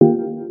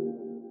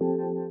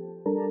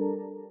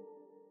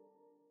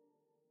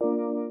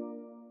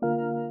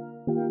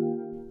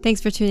Thanks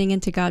for tuning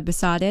in to God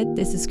Besotted.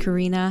 This is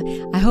Karina.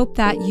 I hope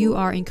that you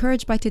are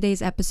encouraged by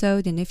today's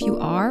episode. And if you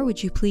are,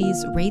 would you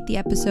please rate the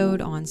episode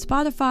on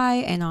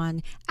Spotify and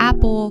on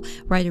Apple,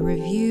 write a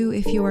review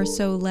if you are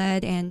so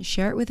led, and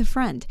share it with a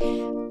friend.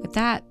 With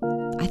that,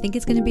 I think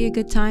it's going to be a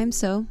good time.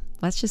 So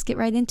let's just get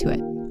right into it.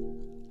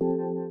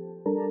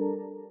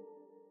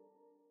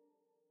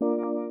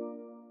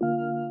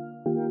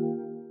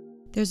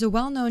 There's a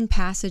well-known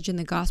passage in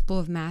the Gospel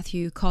of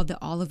Matthew called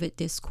the Olivet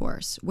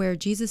Discourse, where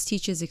Jesus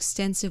teaches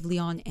extensively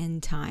on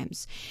end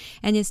times.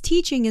 And his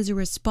teaching is a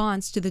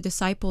response to the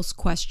disciples'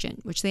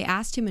 question, which they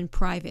asked him in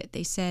private.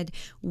 They said,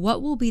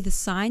 "What will be the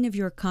sign of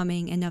your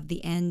coming and of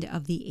the end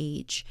of the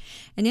age?"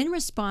 And in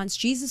response,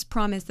 Jesus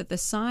promised that the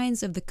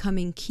signs of the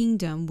coming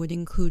kingdom would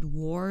include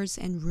wars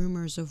and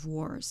rumors of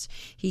wars.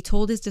 He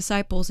told his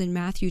disciples in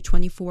Matthew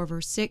 24,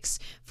 verse 6,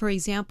 for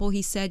example,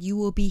 he said, "You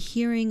will be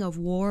hearing of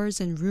wars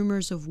and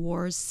rumors of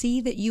wars.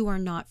 See that you are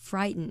not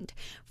frightened,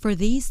 for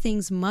these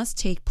things must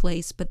take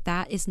place, but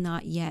that is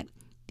not yet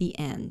the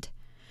end."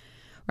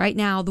 Right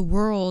now, the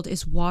world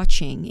is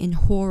watching in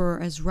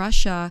horror as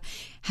Russia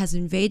has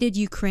invaded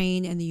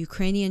Ukraine and the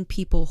Ukrainian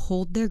people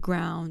hold their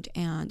ground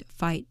and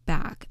fight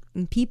back.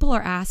 And people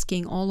are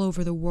asking all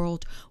over the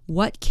world,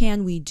 what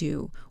can we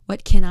do?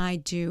 What can I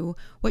do?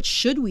 What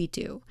should we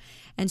do?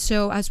 And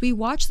so as we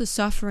watch the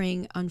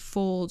suffering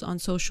unfold on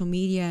social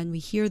media and we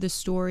hear the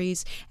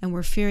stories and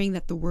we're fearing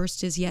that the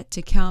worst is yet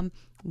to come,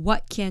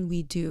 what can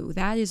we do?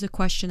 That is a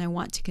question I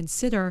want to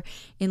consider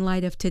in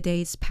light of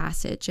today's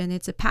passage. And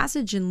it's a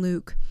passage in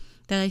Luke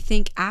that I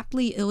think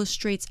aptly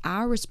illustrates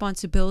our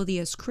responsibility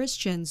as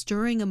Christians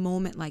during a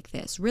moment like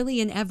this,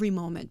 really in every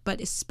moment,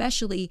 but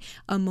especially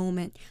a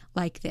moment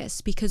like this,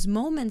 because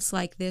moments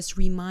like this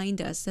remind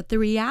us that the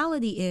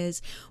reality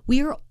is we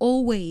are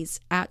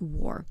always at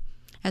war.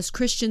 As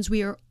Christians,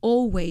 we are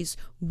always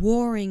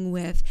warring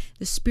with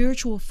the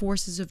spiritual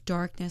forces of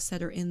darkness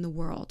that are in the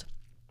world.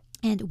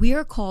 And we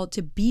are called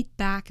to beat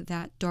back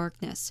that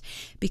darkness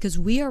because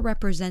we are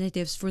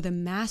representatives for the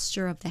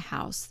master of the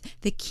house,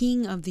 the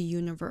king of the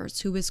universe,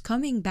 who is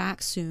coming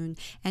back soon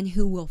and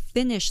who will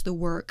finish the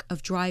work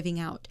of driving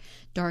out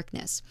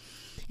darkness.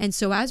 And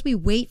so as we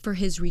wait for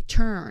his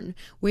return,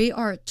 we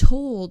are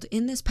told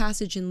in this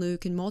passage in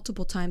Luke and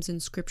multiple times in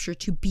scripture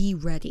to be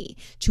ready,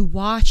 to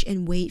watch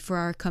and wait for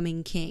our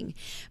coming king.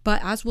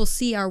 But as we'll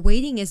see, our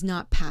waiting is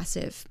not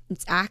passive.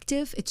 It's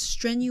active, it's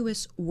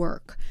strenuous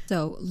work.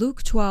 So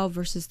Luke 12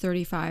 verses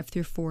 35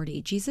 through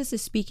 40, Jesus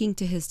is speaking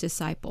to his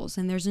disciples,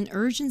 and there's an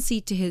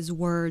urgency to his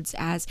words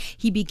as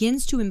he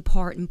begins to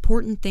impart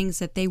important things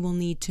that they will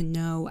need to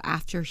know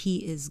after he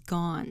is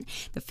gone.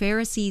 The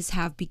Pharisees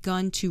have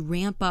begun to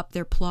ramp up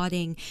their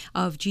plotting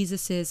of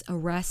Jesus's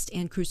arrest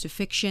and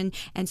crucifixion,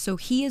 and so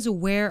he is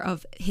aware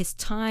of his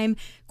time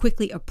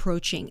quickly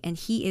approaching, and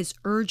he is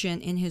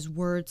urgent in his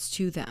words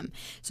to them.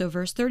 So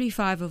verse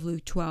 35 of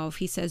Luke 12,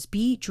 he says,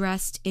 "Be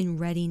dressed in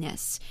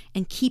readiness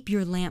and keep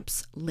your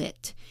lamps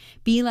lit.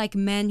 Be like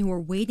men who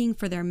are waiting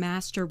for their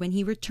master when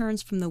he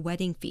returns from the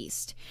wedding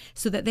feast,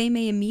 so that they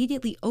may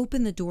immediately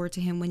open the door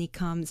to him when he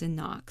comes and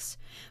knocks.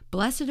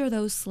 Blessed are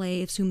those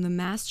slaves whom the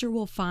master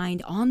will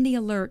find on the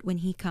alert when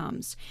he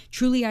comes.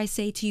 Truly I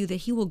say to you that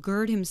he will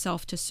gird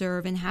himself to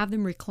serve and have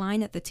them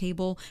recline at the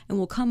table and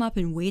will come up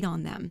and wait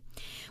on them.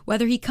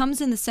 Whether he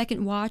comes in the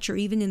second watch or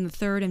even in the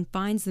third and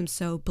finds them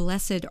so,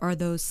 blessed are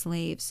those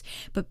slaves.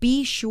 But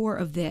be sure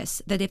of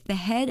this, that if the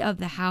head of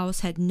the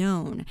house had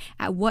known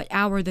at what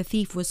hour the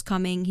thief was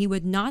coming, he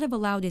would not have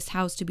allowed his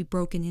house to be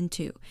broken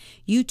into.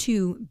 You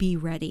too be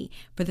ready,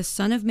 for the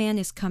Son of Man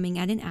is coming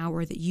at an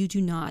hour that you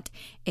do not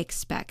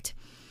expect."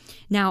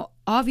 Now,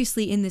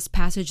 obviously in this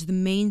passage, the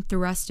main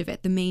thrust of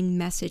it, the main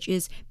message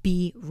is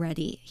be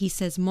ready. He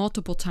says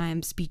multiple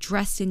times, be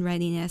dressed in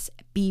readiness,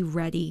 be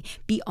ready,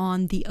 be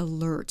on the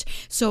alert.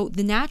 So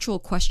the natural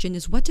question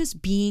is, what does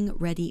being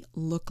ready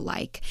look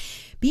like?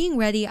 Being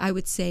ready, I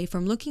would say,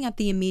 from looking at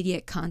the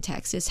immediate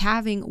context, is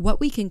having what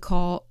we can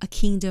call a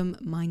kingdom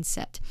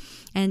mindset.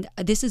 And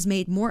this is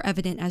made more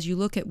evident as you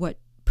look at what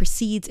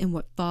precedes and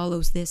what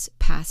follows this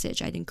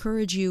passage. I'd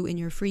encourage you in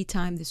your free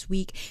time this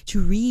week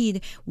to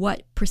read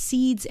what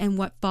precedes and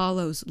what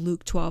follows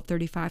Luke 12,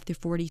 35 through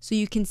 40, so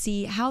you can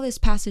see how this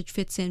passage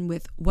fits in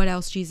with what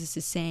else Jesus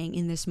is saying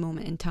in this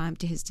moment in time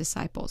to his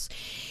disciples.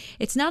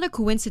 It's not a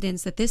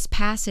coincidence that this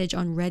passage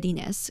on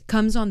readiness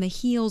comes on the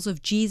heels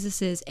of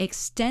Jesus's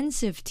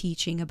extensive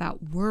teaching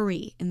about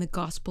worry in the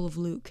Gospel of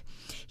Luke.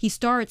 He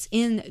starts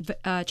in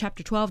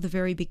chapter 12, the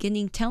very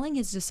beginning, telling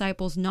his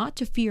disciples not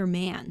to fear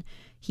man.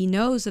 He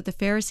knows that the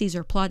Pharisees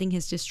are plotting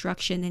his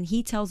destruction, and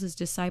he tells his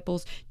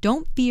disciples,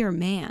 don't fear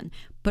man,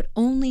 but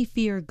only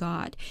fear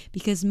God,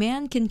 because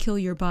man can kill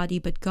your body,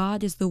 but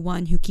God is the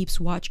one who keeps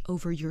watch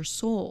over your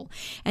soul.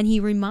 And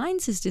he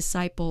reminds his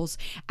disciples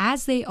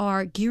as they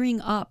are gearing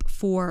up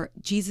for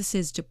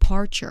Jesus's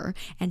departure,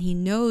 and he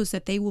knows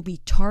that they will be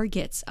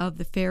targets of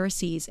the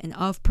Pharisees and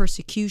of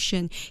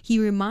persecution, he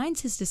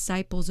reminds his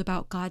disciples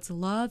about God's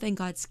love and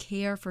God's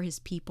care for his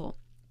people.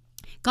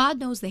 God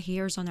knows the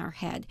hairs on our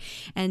head,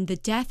 and the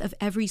death of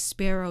every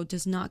sparrow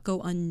does not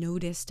go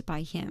unnoticed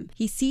by him.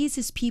 He sees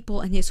his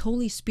people, and his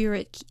Holy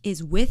Spirit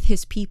is with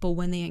his people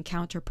when they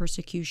encounter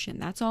persecution.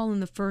 That's all in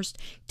the first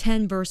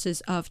 10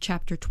 verses of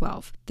chapter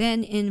 12.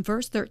 Then in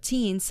verse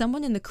 13,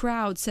 someone in the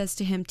crowd says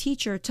to him,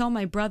 "Teacher, tell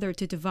my brother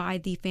to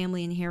divide the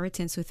family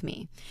inheritance with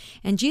me."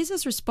 And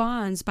Jesus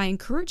responds by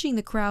encouraging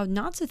the crowd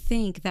not to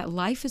think that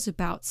life is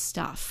about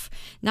stuff,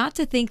 not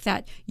to think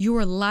that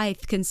your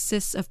life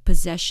consists of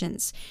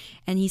possessions.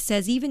 And he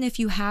says, even if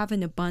you have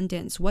an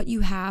abundance, what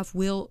you have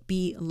will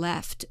be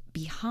left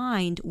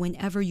behind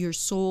whenever your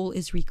soul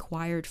is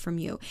required from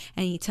you.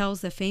 And he tells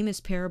the famous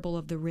parable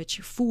of the rich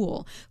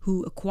fool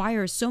who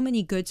acquires so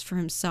many goods for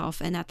himself,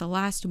 and at the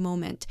last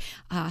moment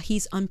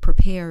he's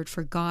unprepared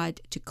for God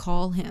to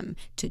call him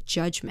to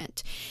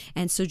judgment.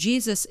 And so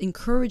Jesus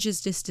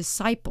encourages his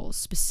disciples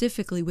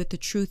specifically with the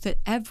truth that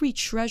every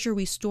treasure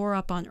we store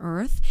up on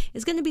earth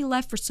is going to be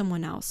left for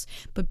someone else,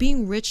 but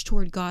being rich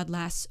toward God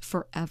lasts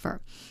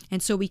forever.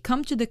 And so we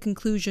come to the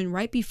conclusion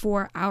right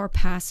before our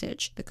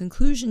passage, the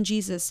conclusion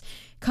Jesus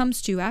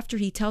comes to after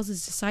he tells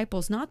his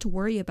disciples not to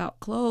worry about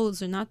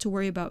clothes, and not to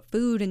worry about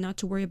food, and not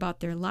to worry about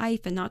their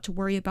life, and not to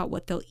worry about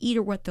what they'll eat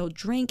or what they'll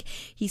drink.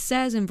 He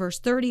says in verse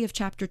 30 of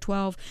chapter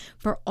 12,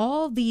 "For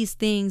all these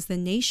things the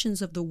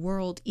nations of the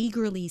world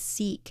eagerly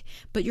seek,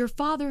 but your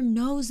Father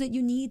knows that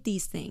you need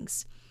these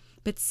things.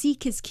 But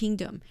seek his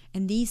kingdom,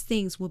 and these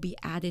things will be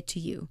added to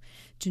you.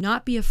 Do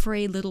not be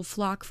afraid, little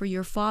flock, for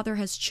your Father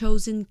has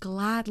chosen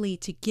gladly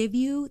to give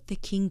you the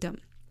kingdom.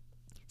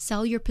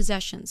 Sell your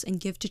possessions and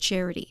give to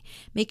charity.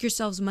 Make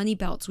yourselves money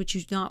belts which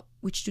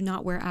do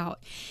not wear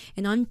out,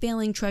 an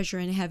unfailing treasure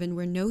in heaven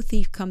where no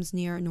thief comes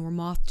near nor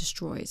moth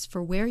destroys.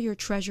 For where your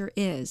treasure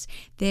is,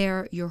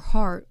 there your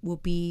heart will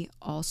be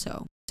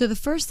also." So the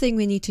first thing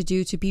we need to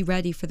do to be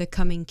ready for the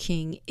coming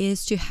king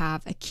is to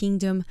have a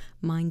kingdom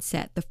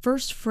mindset. The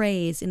first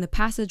phrase in the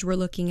passage we're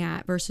looking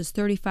at, verses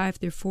 35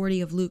 through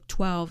 40 of Luke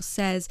 12,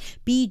 says,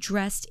 "Be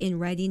dressed in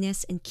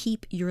readiness and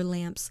keep your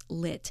lamps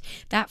lit."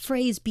 That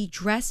phrase, "be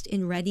dressed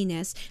in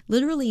readiness,"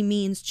 literally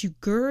means to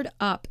gird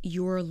up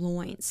your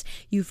loins.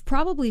 You've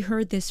probably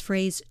heard this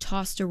phrase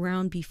tossed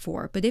around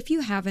before, but if you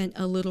haven't,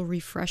 a little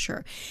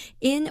refresher.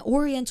 In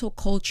Oriental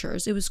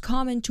cultures, it was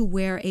common to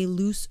wear a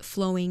loose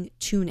flowing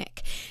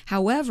tunic.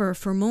 However,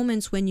 for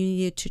moments when you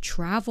needed to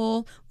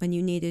travel, when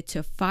you needed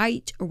to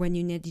fight, or when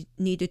you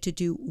needed to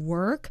do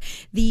work,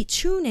 the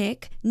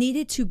tunic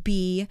needed to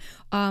be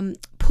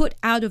put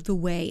out of the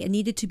way. It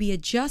needed to be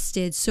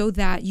adjusted so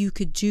that you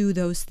could do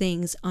those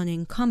things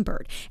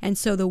unencumbered. And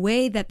so the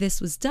way that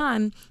this was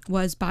done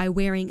was by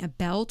wearing a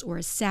belt or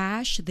a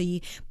sash.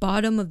 The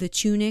bottom of the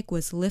tunic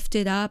was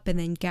lifted up and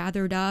then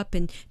gathered up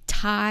and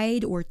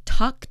tied or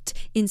tucked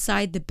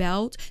inside the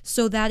belt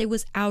so that it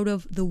was out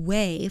of the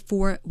way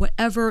for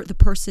whatever the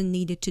person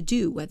needed to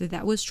do, whether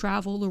that was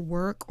travel or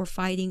work or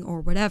fighting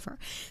or whatever.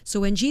 So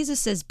when Jesus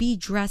says be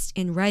dressed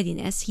in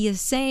readiness, he is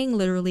saying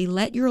literally,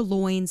 let your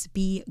loins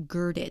be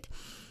girded.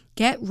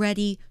 Get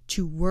ready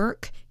to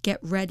work, get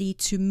ready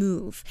to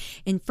move.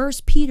 In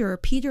 1 Peter,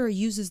 Peter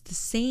uses the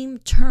same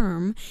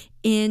term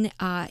in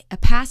a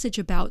passage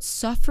about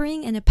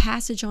suffering and a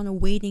passage on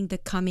awaiting the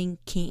coming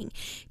king.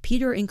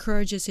 Peter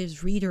encourages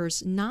his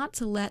readers not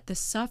to let the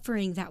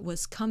suffering that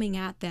was coming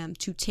at them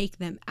to take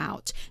them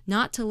out,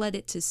 not to let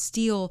it to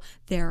steal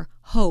their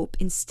hope.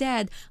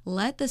 Instead,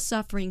 let the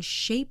suffering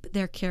shape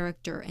their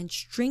character and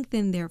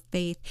strengthen their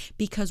faith,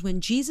 because when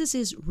Jesus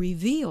is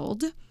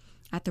revealed,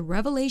 at the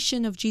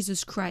revelation of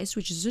Jesus Christ,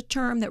 which is a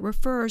term that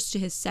refers to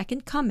his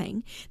second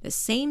coming, the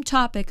same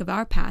topic of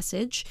our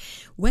passage,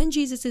 when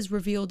Jesus is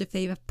revealed, if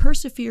they have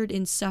persevered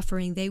in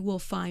suffering, they will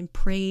find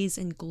praise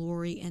and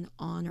glory and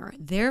honor.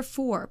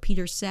 Therefore,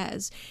 Peter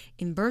says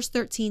in verse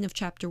 13 of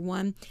chapter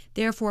 1,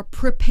 "Therefore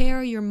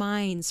prepare your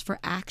minds for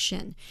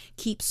action.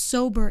 Keep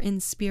sober in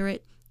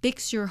spirit.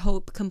 Fix your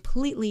hope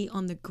completely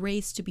on the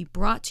grace to be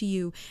brought to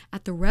you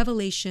at the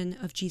revelation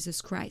of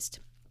Jesus Christ."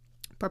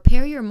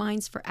 Prepare your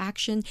minds for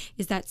action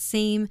is that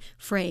same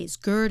phrase,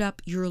 gird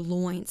up your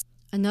loins.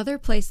 Another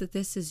place that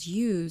this is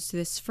used,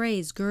 this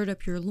phrase, gird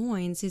up your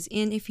loins, is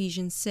in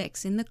Ephesians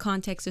 6, in the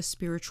context of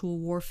spiritual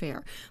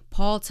warfare.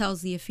 Paul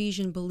tells the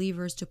Ephesian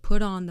believers to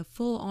put on the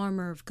full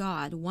armor of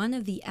God. One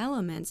of the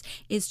elements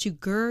is to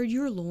gird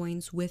your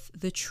loins with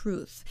the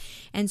truth.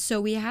 And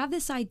so we have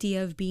this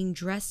idea of being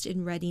dressed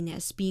in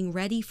readiness, being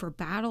ready for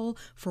battle,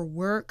 for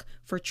work,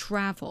 for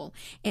travel.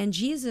 And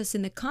Jesus,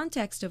 in the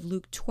context of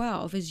Luke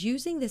 12, is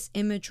using this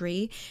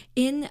imagery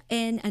in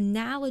an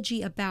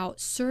analogy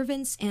about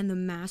servants and the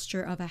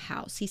master of a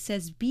house. He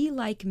says, "Be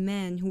like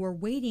men who are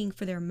waiting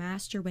for their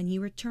master when he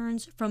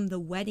returns from the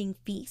wedding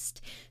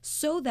feast,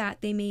 so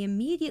that they may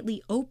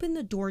immediately open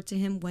the door to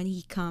him when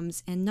he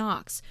comes and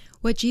knocks.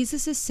 What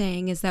Jesus is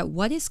saying is that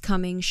what is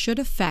coming should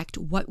affect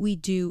what we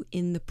do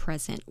in the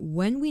present.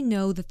 When we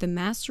know that the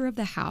master of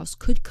the house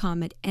could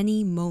come at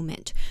any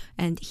moment,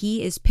 and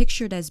he is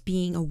pictured as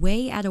being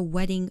away at a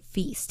wedding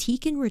feast, he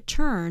can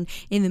return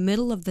in the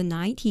middle of the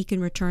night, he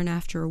can return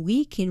after a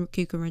week,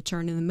 he can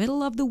return in the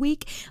middle of the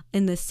week.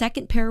 In the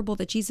second parable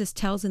that Jesus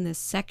tells in this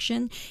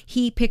section,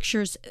 he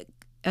pictures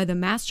the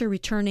master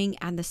returning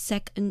at the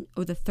second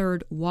or the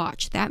third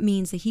watch. That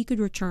means that he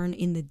could return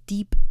in the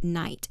deep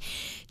night.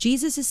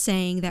 Jesus is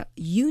saying that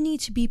you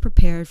need to be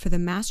prepared for the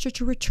master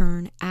to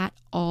return at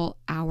all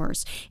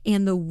hours.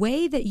 And the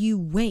way that you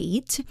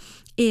wait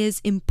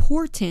is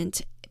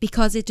important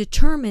because it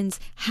determines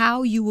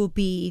how you will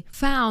be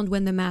found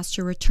when the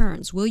master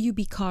returns. Will you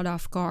be caught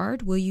off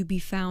guard? Will you be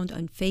found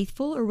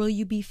unfaithful? Or will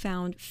you be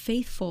found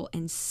faithful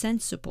and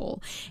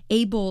sensible,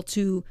 able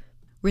to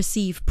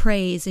receive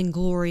praise and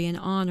glory and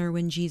honor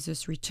when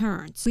Jesus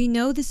returns? We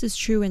know this is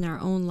true in our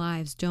own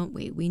lives, don't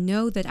we? We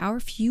know that our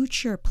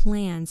future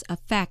plans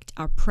affect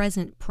our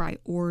present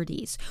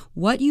priorities.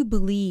 What you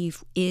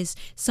believe is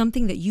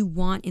something that you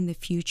want in the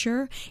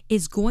future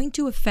is going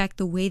to affect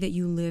the way that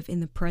you live in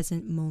the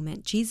present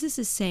moment. Jesus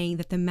is saying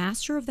that the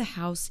master of the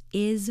house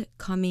is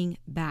coming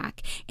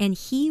back, and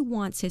he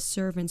wants his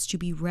servants to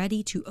be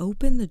ready to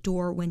open the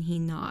door when he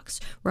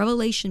knocks.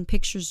 Revelation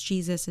pictures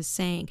Jesus as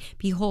saying,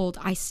 "Behold,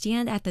 I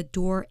stand at the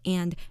door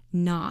and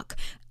knock."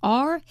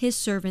 Are his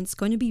servants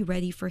going to be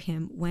ready for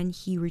him when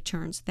he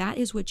returns? That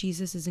is what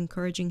Jesus is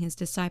encouraging his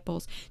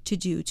disciples to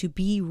do, to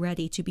be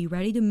ready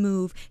to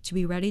move, to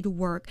be ready to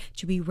work,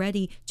 to be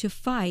ready to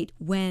fight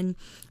when,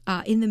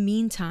 in the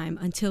meantime,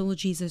 until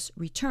Jesus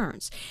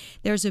returns.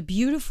 There's a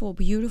beautiful,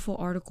 beautiful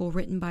article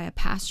written by a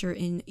pastor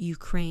in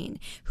Ukraine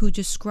who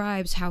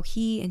describes how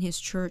he and his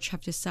church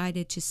have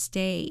decided to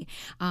stay,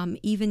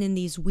 even in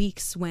these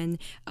weeks when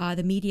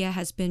the media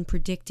has been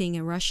predicting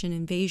a Russian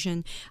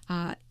invasion.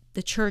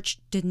 The church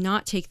did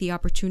not take the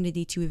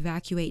opportunity to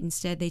evacuate.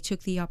 Instead, they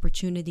took the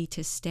opportunity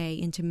to stay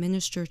and to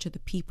minister to the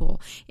people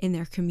in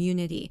their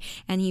community.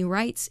 And he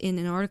writes in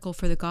an article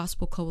for the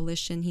Gospel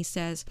Coalition, he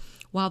says,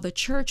 "While the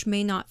church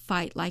may not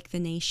fight like the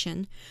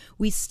nation,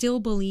 we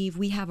still believe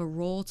we have a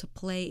role to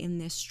play in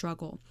this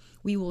struggle.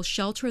 We will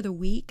shelter the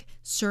weak,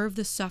 serve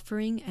the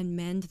suffering, and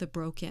mend the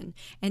broken.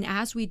 And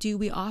as we do,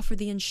 we offer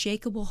the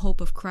unshakable hope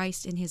of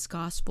Christ in his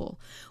gospel.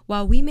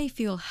 While we may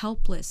feel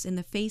helpless in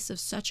the face of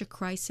such a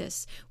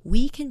crisis,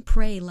 we can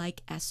pray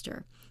like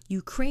Esther.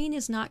 Ukraine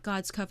is not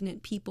God's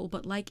covenant people,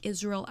 but like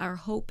Israel, our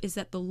hope is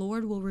that the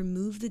Lord will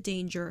remove the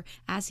danger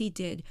as he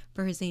did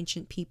for his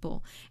ancient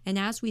people. And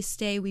as we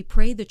stay, we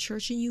pray the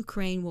church in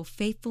Ukraine will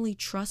faithfully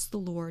trust the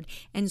Lord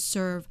and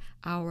serve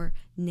our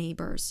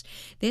neighbors."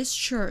 This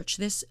church,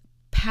 this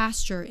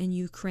pastor in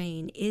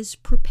Ukraine, is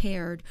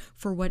prepared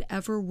for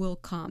whatever will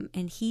come,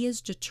 and he is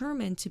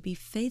determined to be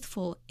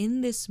faithful in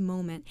this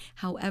moment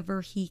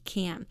however he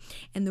can.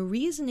 And the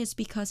reason is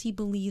because he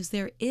believes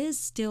there is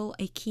still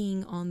a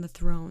king on the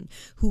throne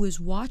who is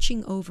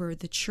watching over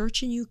the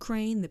church in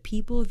Ukraine, the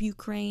people of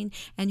Ukraine,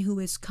 and who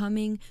is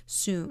coming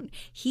soon.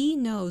 He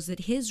knows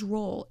that his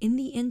role in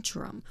the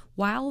interim,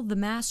 while the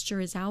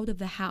master is out of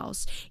the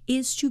house,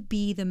 is to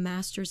be the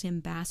master's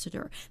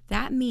ambassador.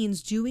 That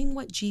means doing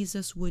what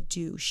Jesus would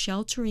do,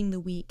 sheltering the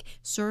weak,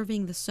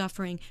 serving the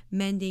suffering,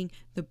 mending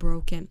the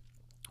broken.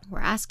 We're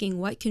asking,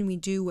 what can we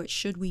do? What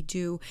should we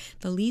do?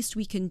 The least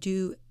we can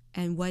do,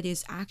 and what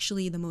is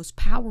actually the most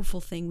powerful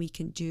thing we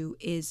can do,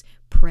 is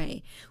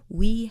pray.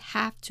 We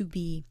have to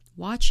be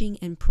watching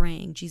and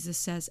praying, Jesus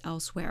says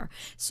elsewhere,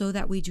 so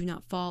that we do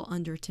not fall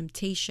under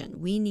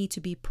temptation. We need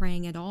to be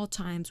praying at all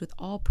times with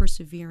all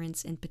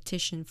perseverance and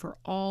petition for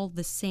all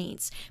the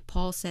saints.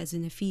 Paul says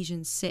in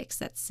Ephesians 6,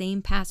 that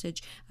same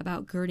passage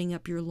about girding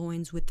up your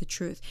loins with the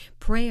truth.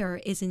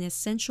 Prayer is an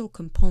essential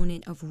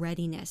component of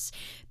readiness.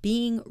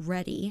 Being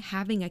ready,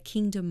 having a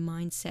kingdom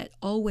mindset,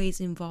 always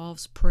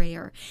involves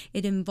prayer.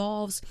 It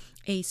involves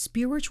a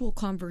spiritual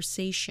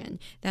conversation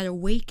that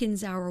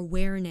awakens our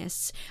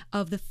awareness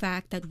of the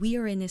fact that we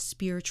are in a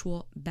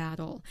spiritual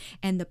battle,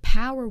 and the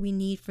power we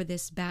need for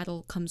this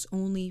battle comes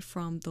only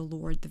from the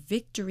Lord. The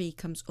victory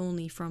comes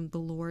only from the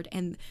Lord,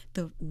 and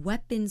the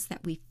weapons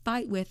that we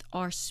fight with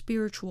are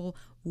spiritual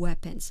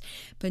weapons.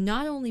 But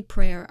not only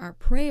prayer, our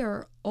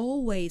prayer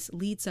always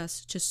leads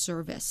us to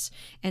service,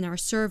 and our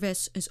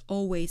service is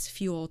always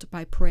fueled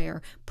by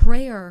prayer.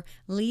 Prayer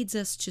leads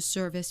us to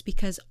service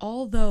because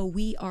although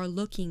we are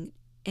looking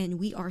and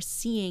we are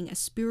seeing a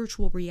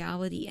spiritual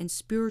reality and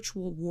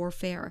spiritual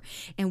warfare,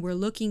 and we're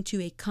looking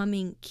to a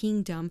coming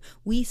kingdom,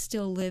 we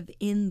still live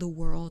in the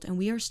world, and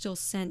we are still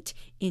sent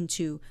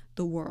into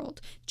the world.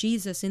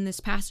 Jesus, in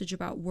this passage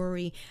about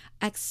worry,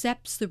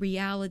 accepts the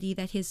reality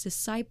that his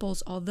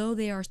disciples, although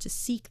they are to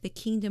seek the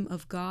kingdom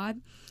of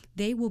God,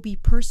 they will be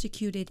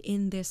persecuted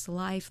in this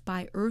life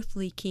by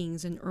earthly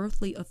kings and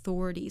earthly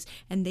authorities,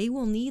 and they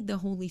will need the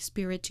Holy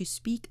Spirit to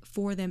speak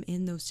for them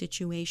in those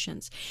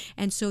situations.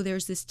 And so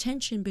there's this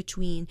tension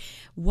between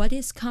what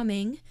is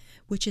coming,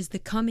 which is the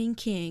coming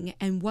king,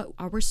 and what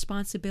our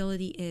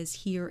responsibility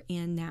is here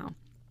and now.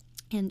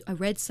 And I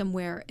read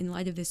somewhere in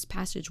light of this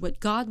passage, what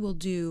God will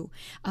do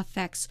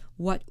affects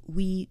what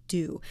we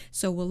do.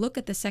 So we'll look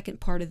at the second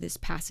part of this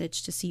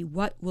passage to see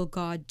what will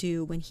God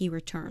do when he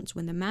returns.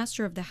 When the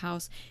master of the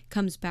house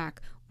comes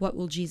back, what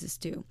will Jesus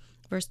do?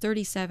 Verse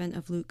 37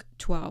 of Luke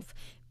 12.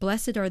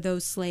 Blessed are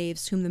those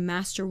slaves whom the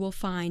master will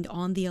find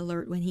on the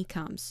alert when he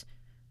comes.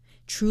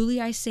 Truly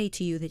I say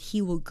to you that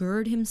he will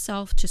gird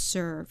himself to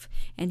serve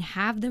and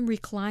have them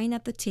recline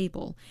at the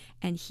table,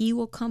 and he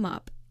will come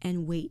up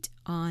and wait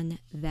on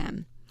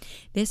them.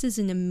 This is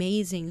an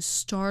amazing,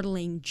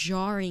 startling,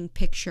 jarring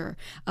picture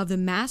of the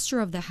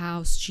master of the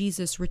house,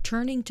 Jesus,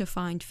 returning to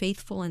find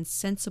faithful and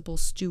sensible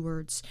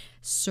stewards,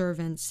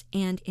 servants,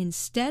 and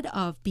instead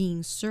of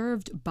being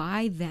served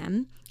by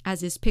them,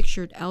 as is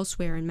pictured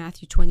elsewhere in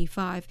Matthew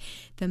 25,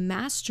 the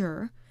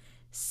master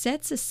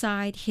sets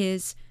aside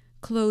his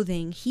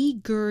clothing, he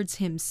girds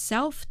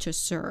himself to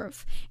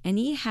serve, and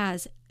he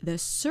has the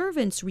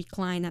servants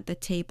recline at the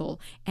table,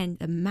 and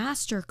the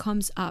master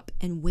comes up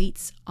and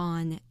waits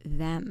on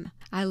them.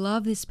 I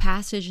love this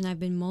passage, and I've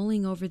been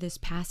mulling over this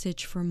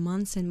passage for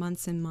months and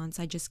months and months.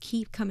 I just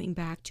keep coming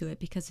back to it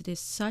because it is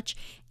such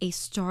a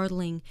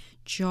startling,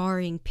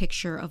 jarring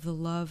picture of the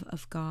love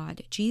of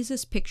God.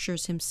 Jesus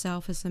pictures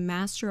himself as the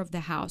master of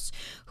the house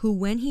who,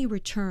 when he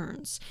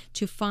returns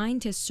to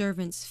find his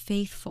servants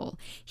faithful,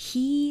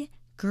 he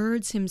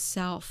girds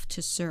himself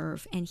to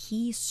serve, and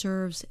he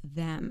serves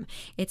them.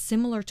 It's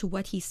similar to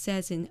what he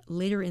says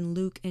later in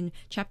Luke in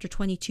chapter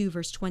 22,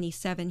 verse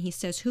 27. He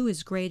says, who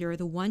is greater,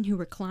 the one who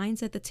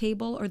reclines at the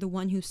table or the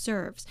one who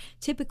serves?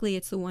 Typically,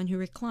 it's the one who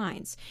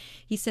reclines.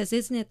 He says,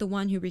 isn't it the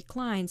one who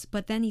reclines?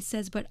 But then he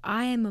says, but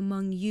I am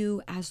among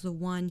you as the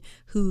one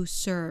who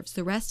serves.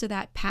 The rest of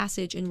that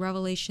passage in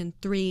Revelation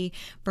 3,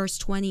 verse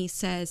 20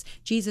 says,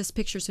 Jesus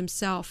pictures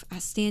himself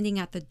as standing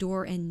at the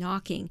door and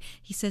knocking.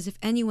 He says, if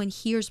anyone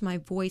hears my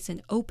voice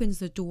and opens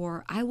the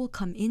door, I will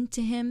come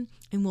into him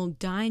and will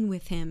dine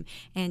with him,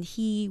 and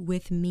he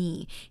with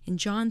me. In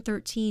John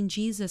 13,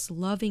 Jesus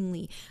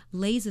lovingly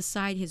lays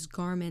aside his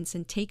garments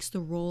and takes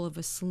the role of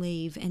a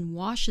slave and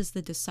washes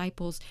the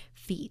disciples'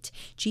 feet.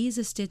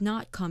 Jesus did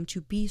not come to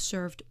be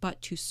served,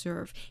 but to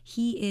serve.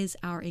 He is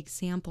our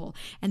example.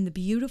 And the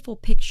beautiful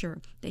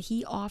picture that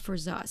he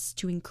offers us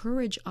to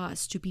encourage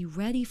us to be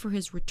ready for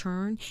his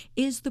return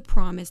is the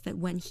promise that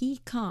when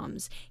he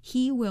comes,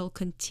 he will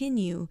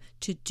continue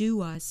to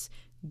do us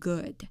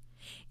good.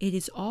 It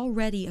is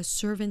already a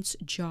servant's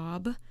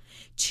job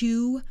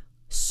to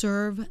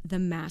serve the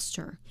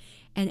master.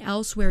 And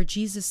elsewhere,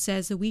 Jesus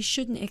says that we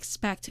shouldn't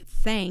expect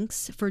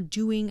thanks for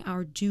doing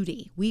our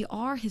duty. We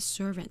are his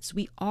servants.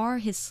 We are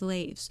his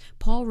slaves.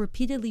 Paul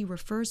repeatedly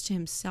refers to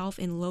himself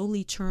in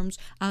lowly terms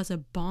as a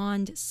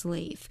bond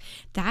slave.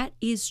 That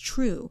is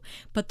true.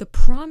 But the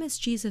promise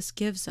Jesus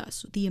gives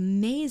us, the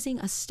amazing,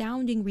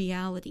 astounding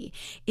reality,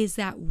 is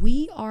that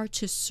we are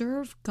to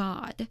serve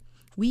God.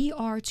 We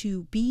are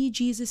to be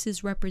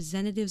Jesus's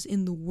representatives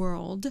in the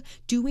world,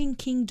 doing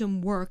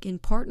kingdom work in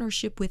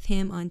partnership with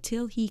him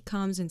until he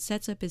comes and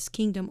sets up his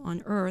kingdom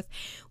on earth.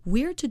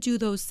 We're to do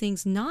those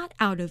things not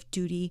out of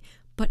duty,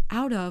 but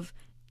out of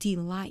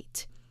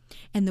delight.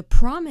 And the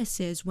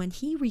promise is when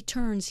he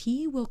returns,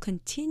 he will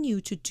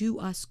continue to do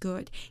us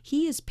good.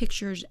 He is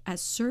pictured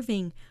as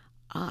serving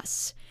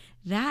us.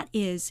 That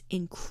is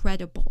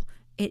incredible.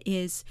 It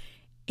is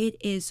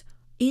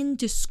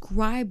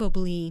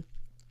indescribably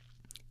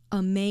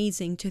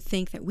amazing to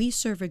think that we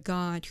serve a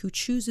God who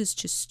chooses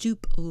to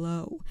stoop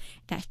low,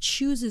 that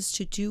chooses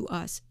to do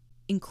us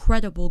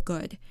incredible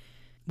good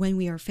when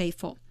we are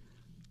faithful.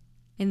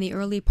 In the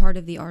early part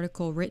of the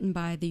article written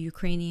by the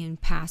Ukrainian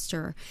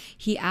pastor,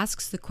 he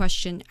asks the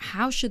question,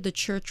 how should the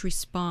church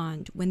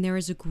respond when there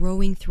is a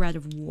growing threat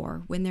of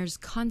war, when there's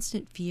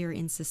constant fear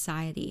in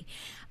society?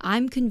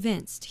 I'm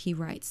convinced, he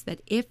writes,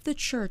 that if the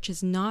church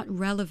is not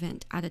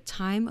relevant at a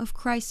time of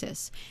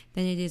crisis,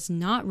 then it is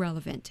not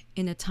relevant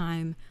in a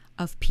time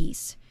of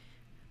peace.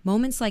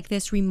 Moments like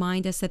this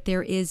remind us that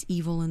there is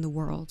evil in the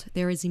world.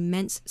 There is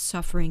immense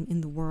suffering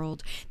in the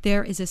world.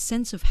 There is a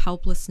sense of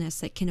helplessness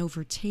that can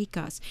overtake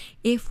us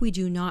if we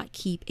do not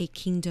keep a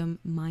kingdom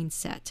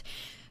mindset.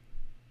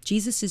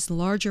 Jesus'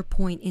 larger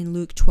point in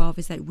Luke 12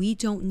 is that we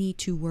don't need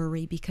to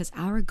worry because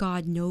our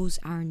God knows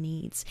our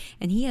needs,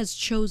 and he has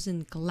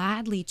chosen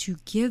gladly to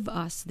give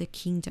us the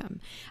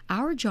kingdom.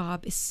 Our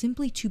job is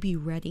simply to be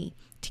ready,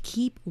 to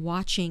keep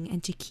watching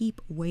and to keep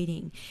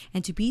waiting,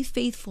 and to be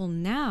faithful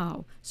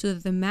now so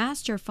that the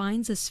Master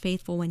finds us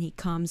faithful when he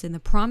comes. And the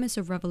promise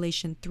of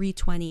Revelation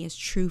 3:20 is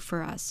true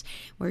for us,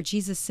 where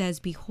Jesus says,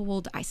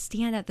 behold, I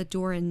stand at the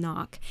door and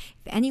knock.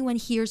 If anyone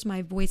hears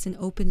my voice and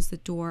opens the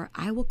door,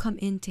 I will come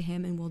into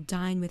him and will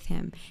dine with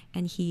him,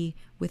 and he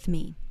with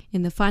me.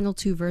 In the final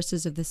two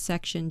verses of this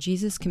section,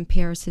 Jesus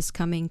compares his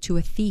coming to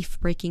a thief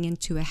breaking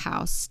into a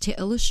house to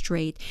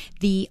illustrate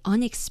the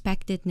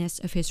unexpectedness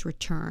of his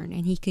return.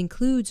 And he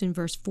concludes in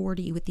verse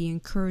 40 with the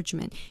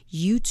encouragement,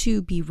 you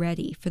too be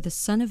ready, for the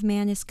Son of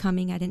Man is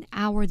coming at an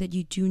hour that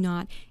you do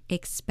not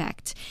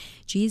expect.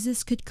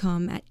 Jesus could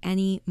come at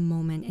any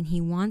moment, and he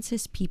wants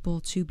his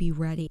people to be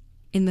ready.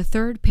 In the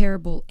third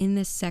parable in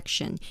this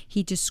section,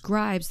 he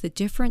describes the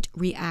different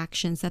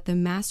reactions that the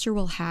master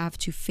will have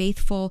to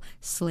faithful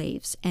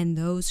slaves and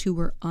those who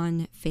were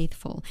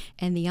unfaithful.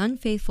 And the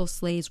unfaithful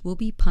slaves will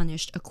be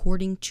punished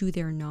according to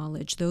their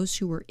knowledge. Those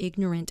who were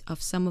ignorant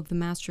of some of the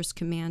master's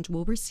command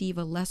will receive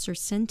a lesser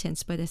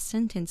sentence, but a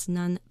sentence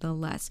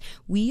nonetheless.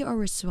 We are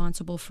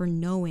responsible for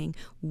knowing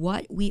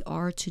what we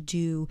are to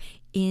do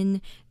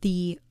in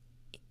the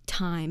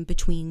time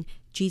between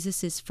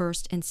Jesus'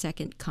 first and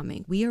second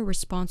coming. We are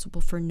responsible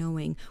for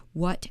knowing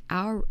what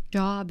our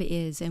job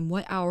is and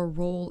what our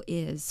role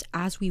is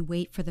as we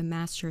wait for the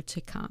master to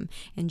come.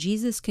 And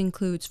Jesus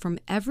concludes, from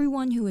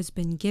everyone who has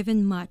been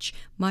given much,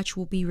 much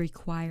will be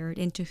required,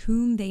 and to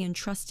whom they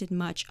entrusted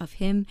much, of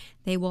him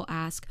they will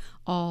ask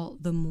all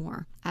the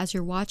more. As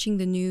you're watching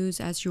the news,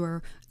 as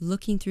you're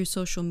looking through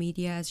social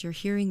media, as you're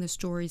hearing the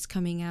stories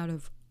coming out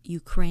of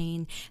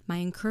Ukraine, my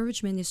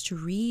encouragement is to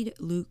read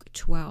Luke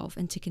 12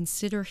 and to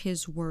consider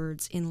his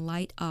words in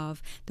light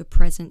of the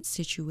present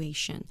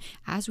situation.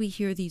 As we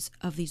hear these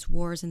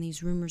wars and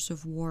these rumors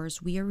of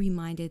wars, we are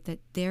reminded that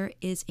there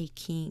is a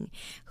king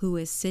who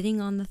is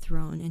sitting on the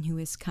throne and who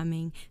is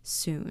coming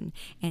soon.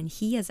 And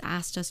he has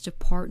asked us to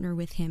partner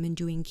with him in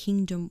doing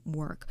kingdom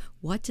work.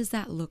 What does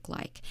that look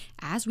like?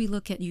 As we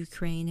look at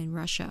Ukraine and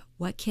Russia,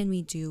 what can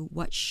we do?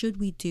 What should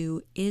we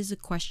do is a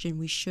question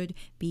we should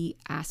be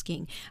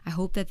asking. I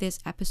hope that this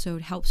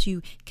episode helps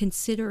you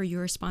consider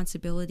your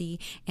responsibility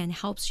and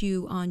helps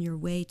you on your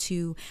way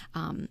to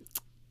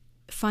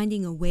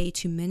finding a way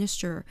to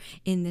minister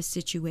in this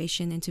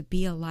situation and to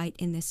be a light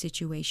in this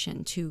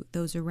situation to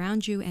those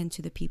around you and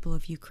to the people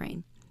of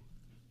Ukraine.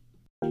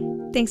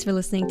 Thanks for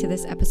listening to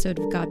this episode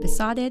of God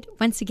Besotted.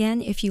 Once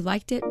again, if you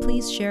liked it,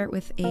 please share it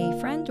with a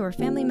friend or a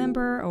family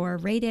member, or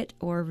rate it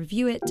or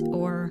review it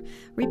or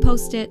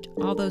repost it,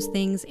 all those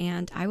things,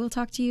 and I will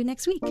talk to you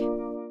next week.